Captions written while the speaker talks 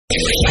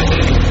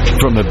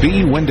From the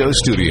B Window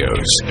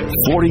Studios,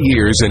 40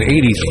 years and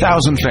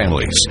 80,000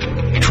 families.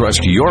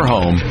 Trust your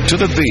home to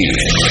the B.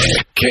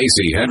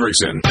 Casey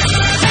Hendrickson.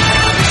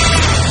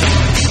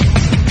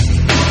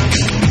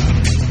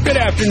 Good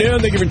afternoon.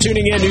 Thank you for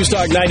tuning in.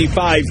 Newstalk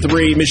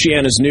 95.3,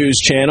 Michiana's news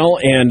channel,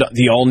 and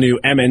the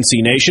all-new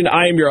MNC Nation.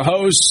 I am your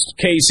host,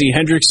 Casey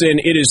Hendrickson.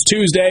 It is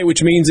Tuesday,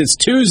 which means it's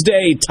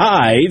Tuesday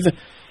Tithe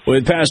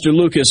with Pastor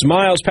Lucas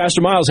Miles.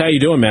 Pastor Miles, how you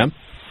doing, man?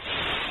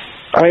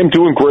 I am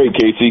doing great,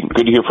 Casey.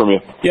 Good to hear from you.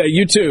 Yeah,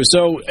 you too.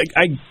 So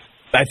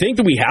I think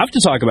that we have to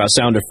talk about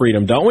Sound of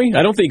Freedom, don't we?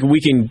 I don't think we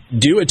can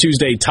do a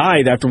Tuesday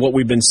Tithe after what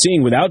we've been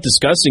seeing without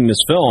discussing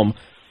this film.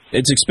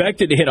 It's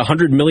expected to hit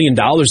 $100 million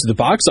at the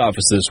box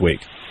office this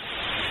week.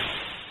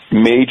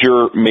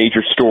 Major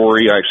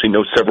story. I actually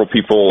know several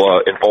people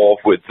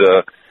involved with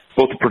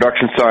both the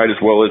production side as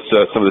well as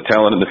some of the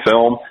talent in the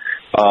film.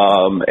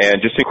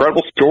 And just an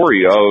incredible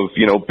story of,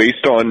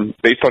 based on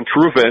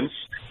true events,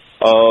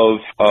 of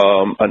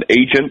an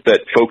agent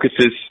that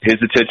focuses his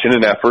attention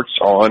and efforts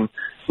on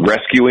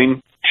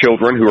rescuing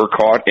children who are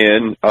caught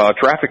in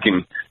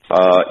trafficking,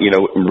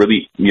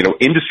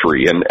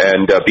 industry and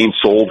being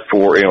sold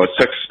for,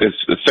 sex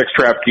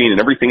trafficking and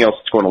everything else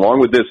that's going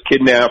along with this,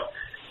 kidnap.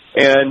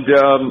 And,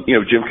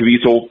 Jim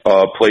Caviezel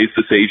plays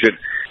this agent.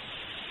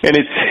 And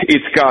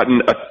it's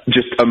gotten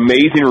just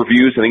amazing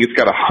reviews. I think it's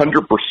got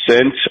 100%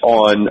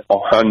 on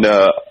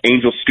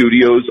Angel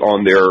Studios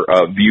on their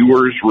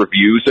viewers'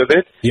 reviews of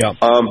it. Yeah.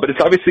 But it's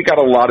obviously got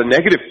a lot of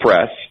negative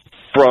press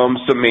from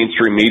some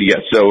mainstream media.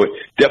 So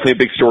definitely a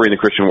big story in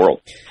the Christian world.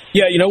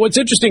 Yeah, what's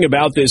interesting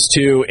about this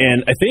too,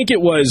 and I think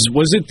it was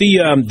it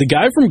the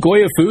guy from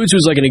Goya Foods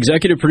who's like an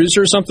executive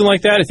producer or something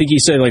like that? I think he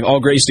said like all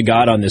grace to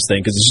God on this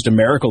thing because it's just a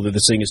miracle that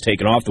this thing has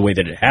taken off the way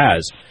that it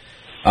has.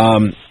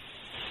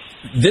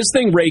 This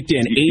thing raked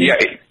in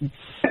 80.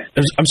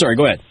 I'm sorry,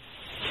 go ahead.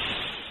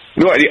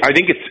 No, I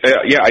think it's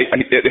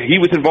he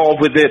was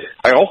involved with it.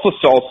 I also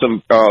saw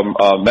some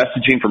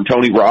messaging from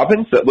Tony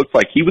Robbins that looked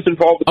like he was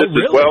involved with this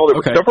really? as well. There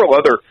were Okay. several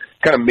other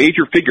kind of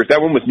major figures. That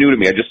one was new to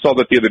me. I just saw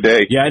that the other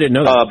day. Yeah, I didn't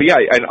know that. But yeah,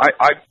 and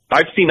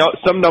I've seen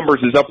some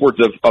numbers as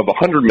upwards of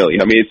 100 million.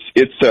 I mean,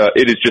 it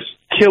is just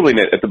killing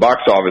it at the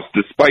box office,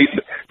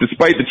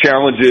 despite the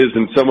challenges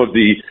and some of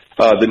the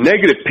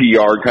negative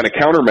PR kind of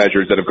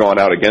countermeasures that have gone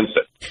out against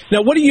it.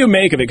 Now, what do you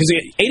make of it? Because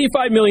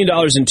 $85 million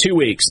in 2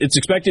 weeks. It's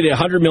expected at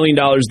 $100 million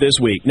this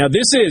week. Now,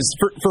 this is,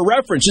 for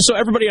reference, just so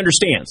everybody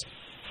understands,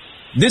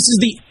 this is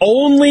the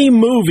only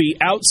movie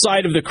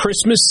outside of the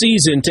Christmas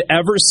season to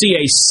ever see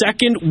a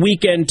second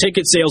weekend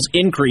ticket sales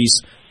increase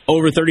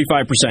over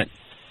 35%.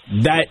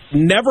 That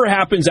never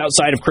happens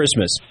outside of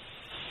Christmas.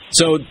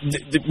 So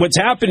what's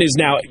happened is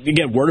now,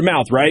 again, word of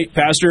mouth, right?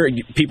 Pastor,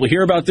 people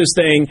hear about this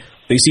thing,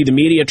 they see the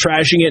media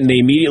trashing it, and they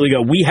immediately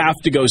go, we have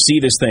to go see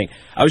this thing.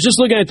 I was just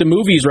looking at the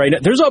movies right now.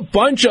 There's a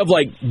bunch of,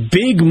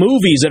 big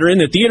movies that are in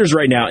the theaters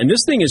right now, and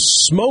this thing is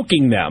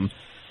smoking them.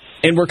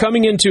 And we're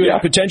coming into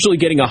it potentially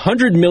getting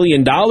 $100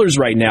 million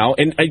right now,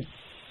 and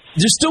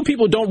there's still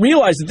people who don't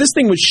realize that this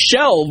thing was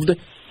shelved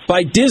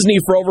by Disney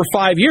for over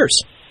 5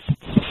 years.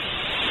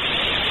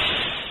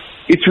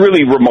 It's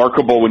really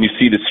remarkable when you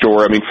see the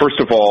story. I mean,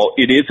 first of all,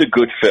 it is a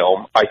good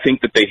film. I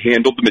think that they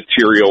handled the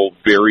material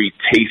very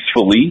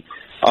tastefully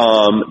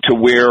to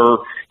where,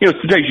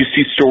 sometimes you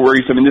see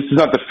stories. I mean, this is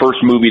not the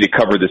first movie to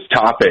cover this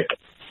topic,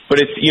 but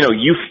it's,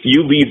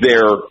 you leave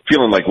there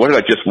feeling like, what did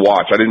I just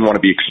watch? I didn't want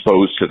to be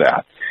exposed to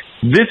that.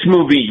 This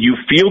movie, you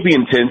feel the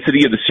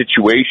intensity of the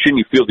situation.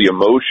 You feel the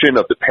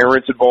emotion of the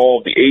parents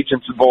involved, the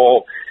agents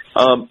involved.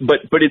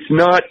 But it's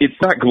not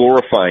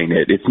glorifying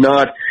it. It's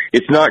not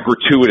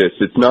gratuitous.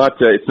 It's not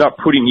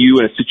putting you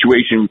in a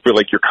situation you feel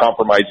like you're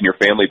compromising your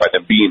family by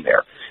them being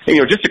there.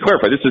 And, just to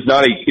clarify, it's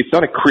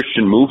not a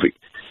Christian movie.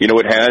 It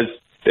has,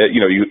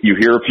 you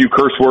hear a few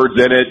curse words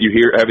in it. You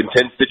have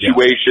intense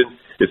situations.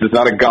 This is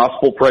not a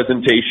gospel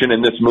presentation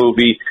in this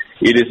movie.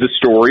 It is a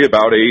story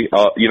about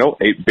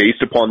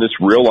based upon this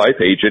real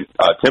life agent,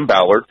 Tim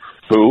Ballard,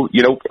 who,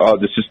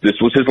 this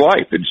was his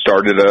life. It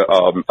started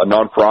a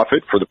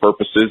nonprofit for the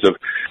purposes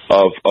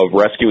of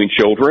rescuing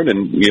children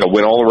and,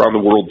 went all around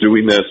the world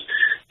doing this,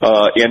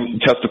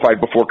 and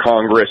testified before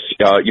Congress,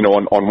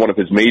 on one of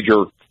his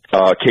major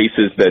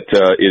cases that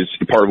is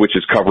part of which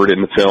is covered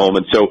in the film.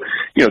 And so,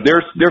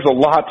 there's a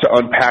lot to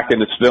unpack in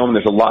this film.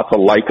 There's a lot to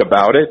like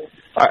about it.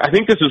 I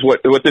think this is what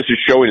this is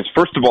showing is,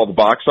 first of all, the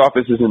box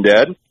office isn't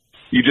dead.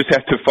 You just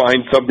have to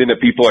find something that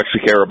people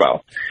actually care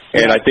about.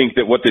 And I think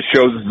that what this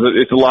shows is that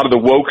it's a lot of the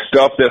woke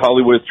stuff that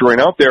Hollywood is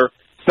throwing out there.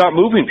 It's not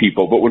moving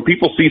people, but when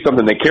people see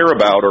something they care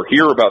about or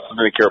hear about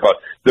something they care about,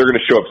 they're going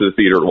to show up to the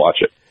theater to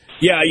watch it.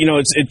 Yeah,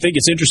 I think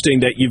it's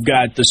interesting that you've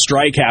got the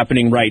strike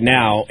happening right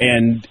now,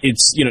 and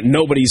it's,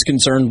 nobody's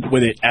concerned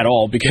with it at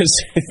all because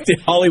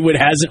Hollywood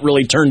hasn't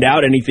really turned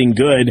out anything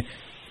good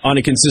on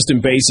a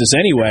consistent basis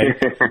anyway.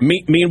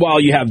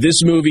 Meanwhile, you have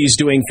this movie's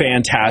doing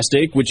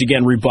fantastic, which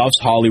again rebuffs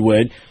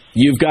Hollywood.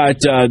 You've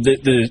got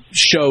the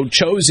show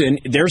Chosen.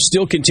 They're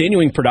still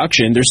continuing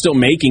production. They're still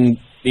making,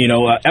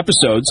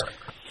 episodes.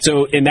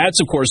 So, and that's,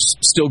 of course,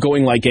 still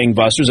going like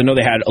gangbusters. I know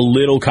they had a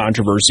little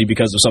controversy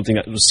because of something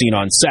that was seen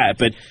on set,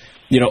 but,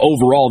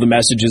 overall, the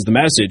message is the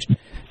message.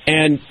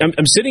 And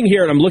I'm sitting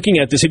here and I'm looking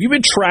at this. Have you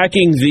been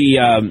tracking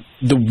the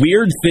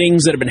weird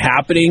things that have been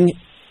happening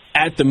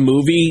at the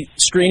movie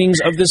screenings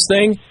of this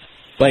thing?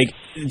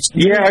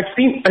 Yeah, I've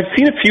seen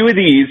a few of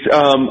these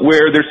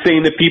where they're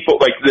saying that people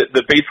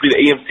basically the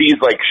AMC is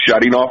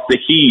shutting off the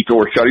heat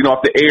or shutting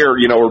off the air,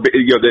 or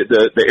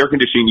the air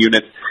conditioning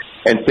units,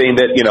 and saying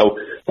that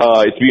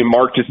it's being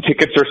marked as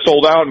tickets are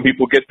sold out and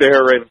people get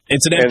there and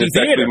it's an empty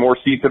theater. Actually more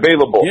seats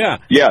available. Yeah.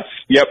 Yes.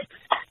 Yep.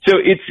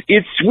 So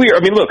it's weird.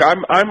 I mean, look, I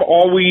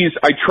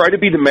try to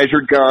be the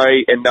measured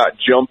guy and not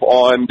jump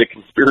on the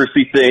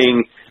conspiracy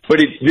thing, but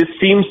this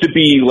seems to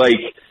be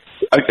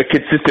a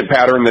consistent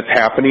pattern that's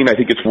happening. I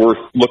think it's worth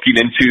looking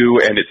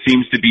into, and it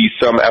seems to be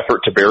some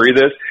effort to bury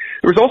this.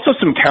 There was also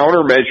some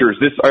countermeasures.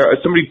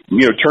 Somebody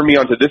turned me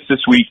onto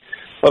this week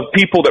of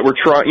people that were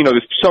trying.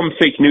 There's some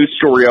fake news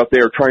story out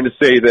there trying to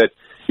say that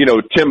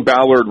Tim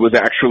Ballard was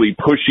actually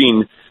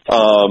pushing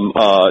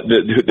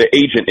the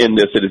agent in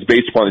this that is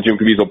based upon the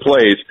Jim Caviezel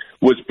plays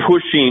was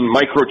pushing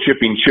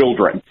microchipping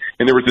children,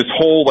 and there was this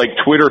whole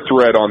Twitter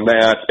thread on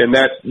that. And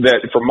that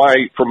from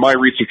my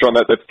research on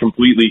that, that's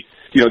completely.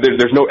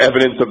 There's no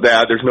evidence of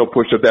that. There's no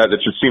push of that.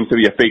 That just seems to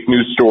be a fake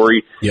news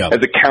story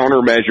as a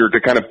countermeasure to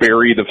kind of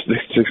bury the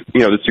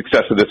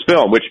success of this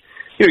film. Which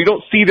you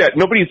don't see that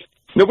nobody's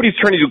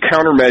trying to do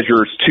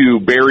countermeasures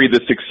to bury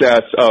the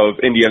success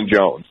of Indiana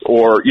Jones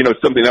or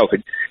something else.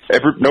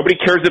 Nobody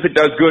cares if it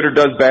does good or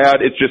does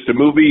bad. It's just a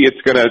movie. It's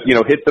gonna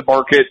hit the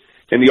market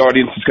and the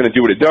audience is gonna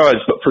do what it does.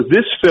 But for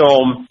this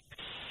film,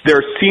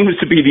 there seems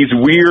to be this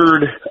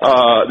weird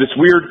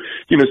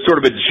sort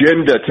of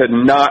agenda to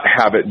not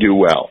have it do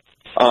well.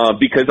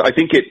 Because I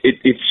think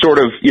it sort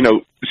of,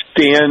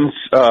 stands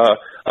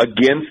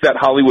against that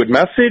Hollywood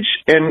message.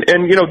 And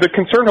the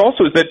concern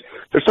also is that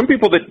there's some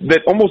people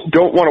that almost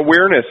don't want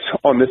awareness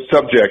on this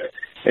subject.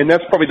 And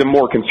that's probably the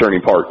more concerning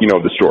part,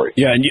 of the story.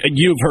 Yeah, and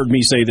you've heard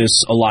me say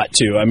this a lot,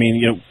 too. I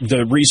mean,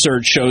 the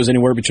research shows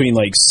anywhere between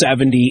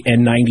 70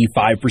 and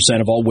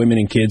 95% of all women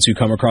and kids who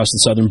come across the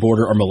southern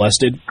border are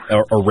molested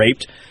or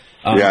raped.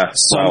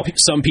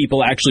 Some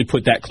people actually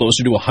put that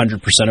closer to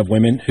 100% of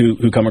women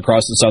who come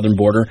across the southern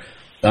border.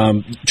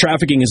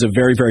 Trafficking is a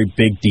very, very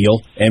big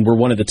deal, and we're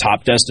one of the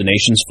top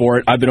destinations for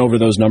it. I've been over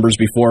those numbers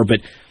before,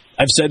 but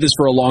I've said this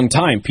for a long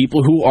time.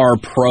 People who are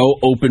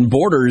pro-open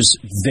borders,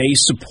 they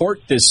support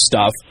this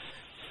stuff.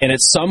 And at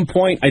some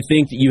point, I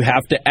think that you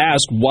have to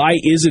ask, why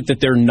is it that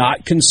they're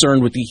not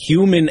concerned with the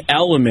human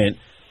element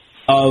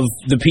of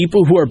the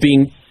people who are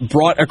being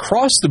brought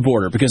across the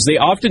border? Because they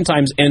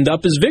oftentimes end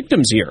up as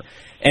victims here.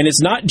 And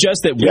it's not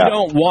just that we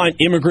don't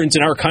want immigrants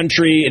in our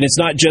country, and it's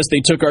not just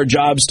they took our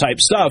jobs type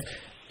stuff.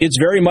 It's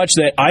very much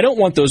that I don't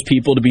want those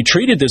people to be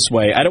treated this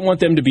way. I don't want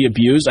them to be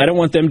abused. I don't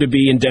want them to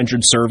be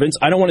indentured servants.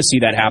 I don't want to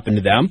see that happen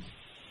to them.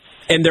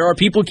 And there are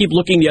people who keep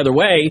looking the other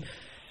way.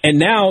 And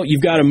now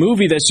you've got a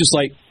movie that's just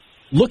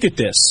look at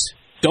this.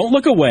 Don't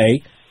look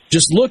away.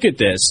 Just look at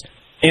this.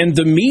 And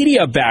the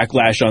media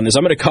backlash on this,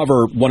 I'm going to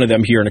cover one of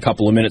them here in a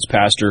couple of minutes,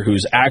 Pastor,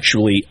 who's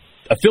actually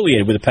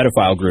affiliated with a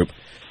pedophile group,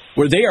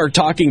 where they are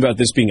talking about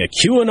this being a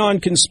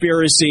QAnon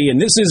conspiracy, and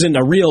this isn't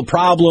a real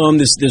problem.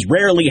 This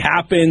rarely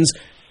happens.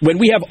 When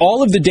we have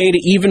all of the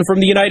data, even from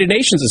the United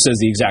Nations, that says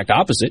the exact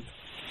opposite.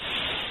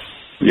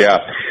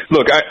 Yeah.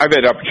 Look, I've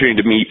had the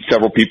opportunity to meet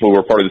several people who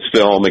are part of this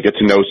film and get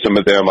to know some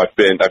of them. I've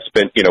been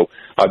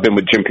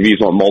with Jim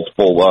Caviezel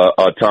multiple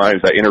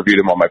times. I interviewed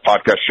him on my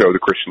podcast show,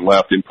 The Christian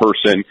Left, in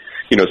person.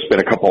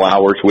 Spent a couple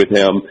hours with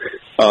him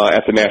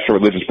at the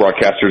National Religious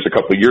Broadcasters a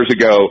couple of years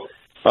ago.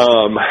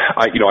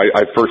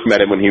 I first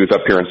met him when he was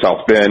up here in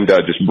South Bend,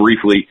 just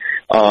briefly.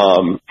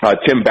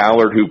 Tim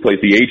Ballard, who plays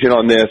the agent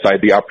on this, I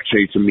had the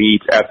opportunity to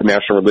meet at the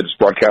National Religious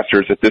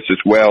Broadcasters at this as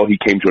well. He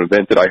came to an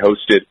event that I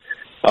hosted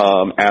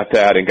at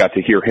that and got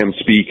to hear him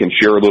speak and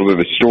share a little bit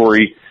of his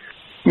story.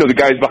 The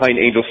guys behind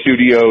Angel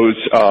Studios,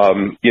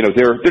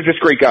 they're just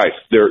great guys.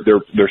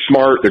 They're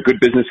smart. They're good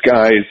business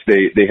guys.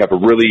 They have a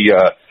really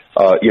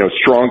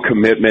strong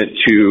commitment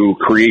to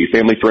create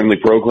family-friendly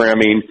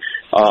programming.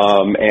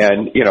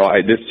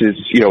 This is,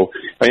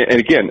 and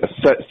again,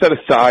 set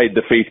aside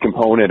the faith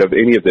component of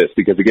any of this,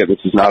 because again,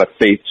 this is not a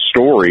faith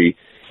story.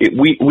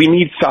 We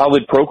need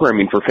solid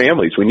programming for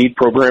families. We need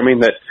programming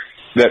that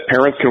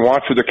parents can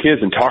watch with their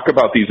kids and talk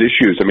about these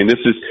issues. I mean, this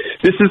is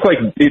it's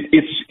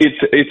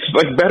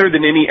like better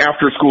than any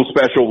after school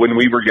special when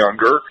we were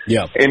younger.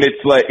 Yeah. And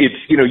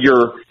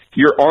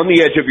you're on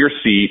the edge of your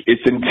seat.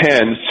 It's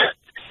intense.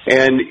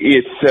 And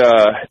it's,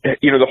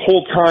 the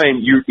whole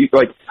time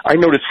I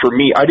noticed for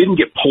me, I didn't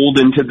get pulled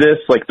into this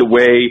the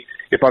way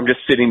if I'm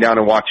just sitting down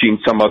and watching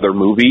some other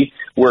movie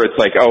where it's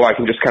I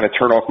can just kind of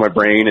turn off my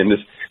brain. And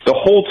the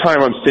whole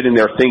time I'm sitting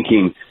there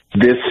thinking,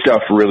 this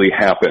stuff really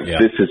happened. Yeah.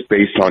 This is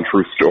based on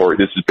true story.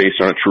 This is based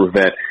on a true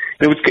event.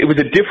 And it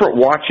was a different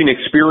watching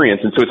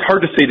experience. And so it's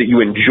hard to say that you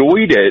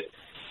enjoyed it,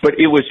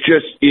 but it was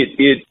just,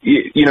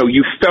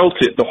 you felt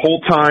it the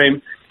whole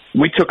time.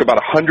 we took about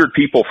 100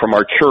 people from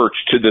our church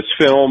to this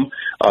film.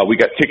 We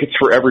got tickets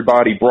for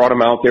everybody, brought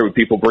them out there with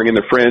people bringing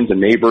their friends and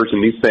neighbors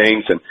and these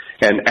things.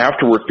 And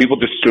afterwards, people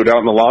just stood out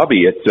in the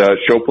lobby at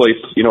Showplace,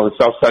 in the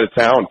south side of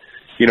town,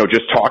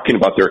 just talking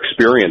about their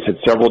experience. Had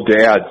several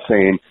dads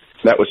saying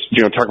that was,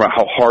 talking about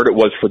how hard it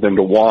was for them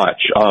to watch.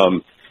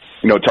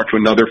 Talked to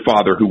another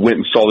father who went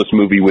and saw this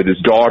movie with his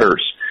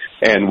daughters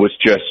and was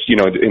just,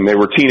 and they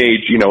were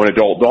teenage, and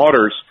adult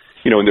daughters,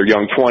 in their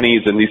young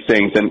 20s and these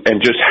things,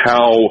 and just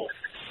how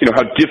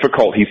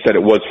difficult he said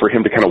it was for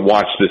him to kind of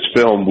watch this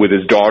film with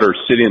his daughters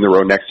sitting in the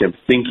row next to him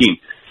thinking,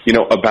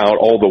 about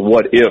all the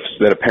what ifs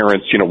that a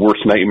parent's,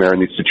 worst nightmare in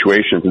these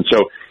situations. And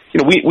so,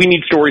 we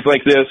need stories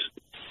like this.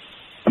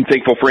 I'm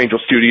thankful for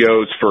Angel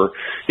Studios, for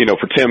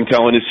Tim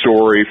telling his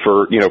story,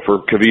 for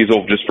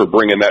Caviezel just for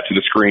bringing that to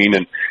the screen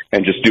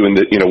and just doing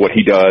what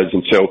he does.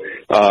 And so,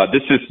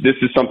 this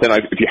is something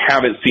if you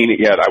haven't seen it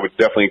yet, I would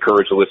definitely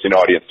encourage the listening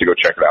audience to go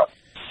check it out.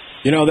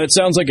 That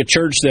sounds like a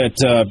church that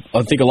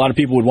I think a lot of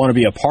people would want to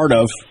be a part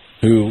of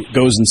who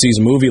goes and sees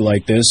a movie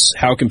like this.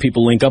 How can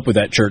people link up with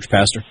that church,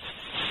 Pastor?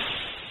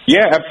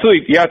 Yeah,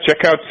 absolutely. Yeah,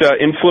 check out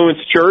Influence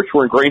Church.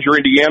 We're in Granger,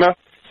 Indiana.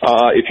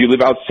 If you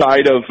live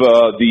outside of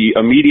the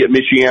immediate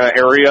Michiana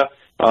area,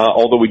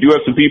 although we do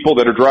have some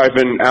people that are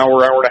driving an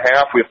hour and a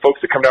half, we have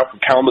folks that come down from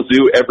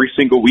Kalamazoo every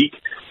single week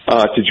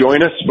to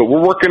join us. But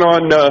we're working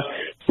on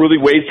really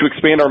ways to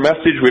expand our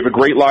message. We have a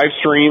great live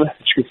stream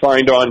that you can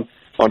find on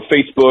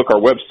Facebook,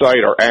 our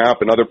website, our app,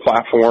 and other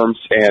platforms.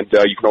 And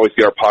you can always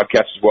get our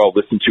podcast as well,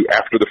 listen to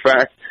after the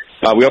fact.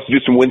 We also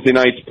do some Wednesday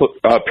nights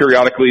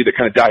periodically that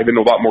kind of dive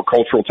into a lot more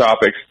cultural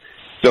topics.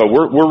 So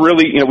we're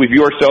really, we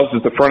view ourselves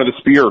as the front of the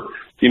spear,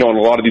 on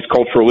a lot of these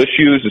cultural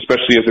issues,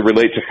 especially as they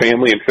relate to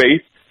family and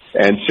faith.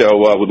 And so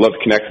would love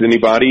to connect with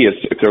anybody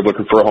if they're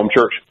looking for a home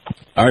church.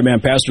 All right, man.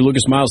 Pastor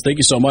Lucas Miles, thank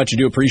you so much. I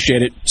do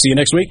appreciate it. See you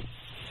next week.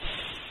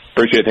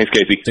 Appreciate it. Thanks,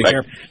 Casey. Take Bye.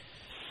 care.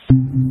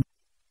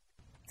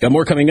 Got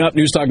more coming up.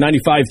 News Talk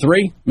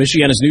 95.3,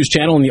 Michiana's news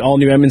channel and the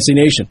all-new MNC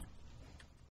Nation.